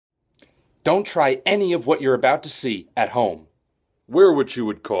Don't try any of what you're about to see at home. We're what you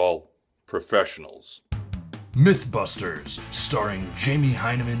would call professionals. Mythbusters, starring Jamie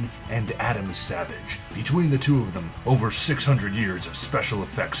Hyneman and Adam Savage. Between the two of them, over 600 years of special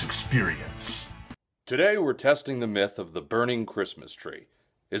effects experience. Today we're testing the myth of the burning Christmas tree.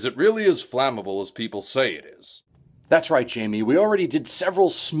 Is it really as flammable as people say it is? That's right, Jamie. We already did several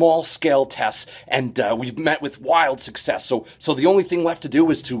small-scale tests, and we've met with wild success. So the only thing left to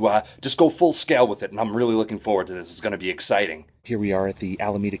do is to just go full scale with it, and I'm really looking forward to this. It's going to be exciting. Here we are at the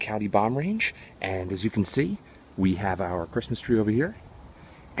Alameda County Bomb Range, and as you can see, we have our Christmas tree over here.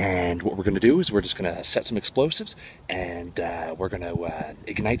 And what we're going to do is we're just going to set some explosives, and we're going to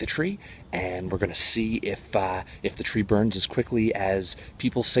ignite the tree, and we're going to see if the tree burns as quickly as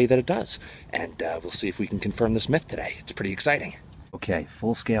people say that it does. And we'll see if we can confirm this myth today. It's pretty exciting. Okay,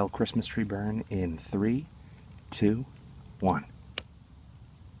 full-scale Christmas tree burn in 3, 2, 1.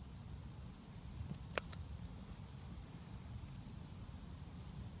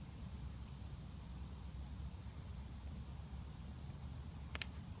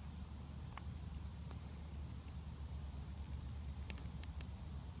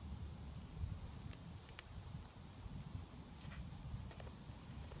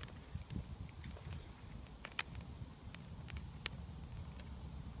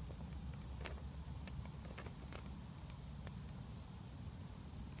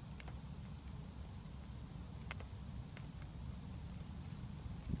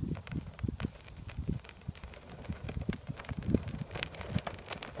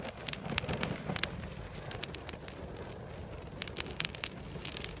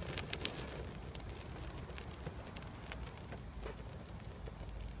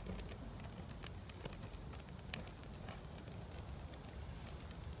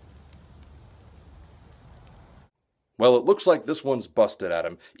 Well, it looks like this one's busted,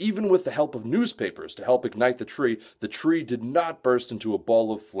 Adam. Even with the help of newspapers to help ignite the tree did not burst into a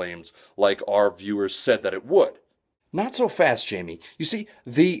ball of flames like our viewers said that it would. Not so fast, Jamie. You see,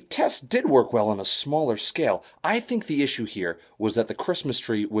 the test did work well on a smaller scale. I think the issue here was that the Christmas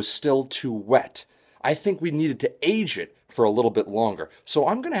tree was still too wet. I think we needed to age it for a little bit longer. So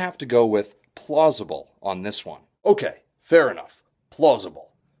I'm going to have to go with plausible on this one. Okay, fair enough.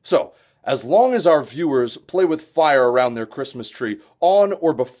 Plausible. So, as long as our viewers play with fire around their Christmas tree on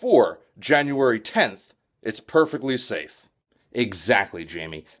or before January 10th, it's perfectly safe. Exactly,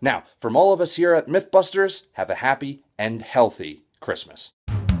 Jamie. Now, from all of us here at Mythbusters, have a happy and healthy Christmas.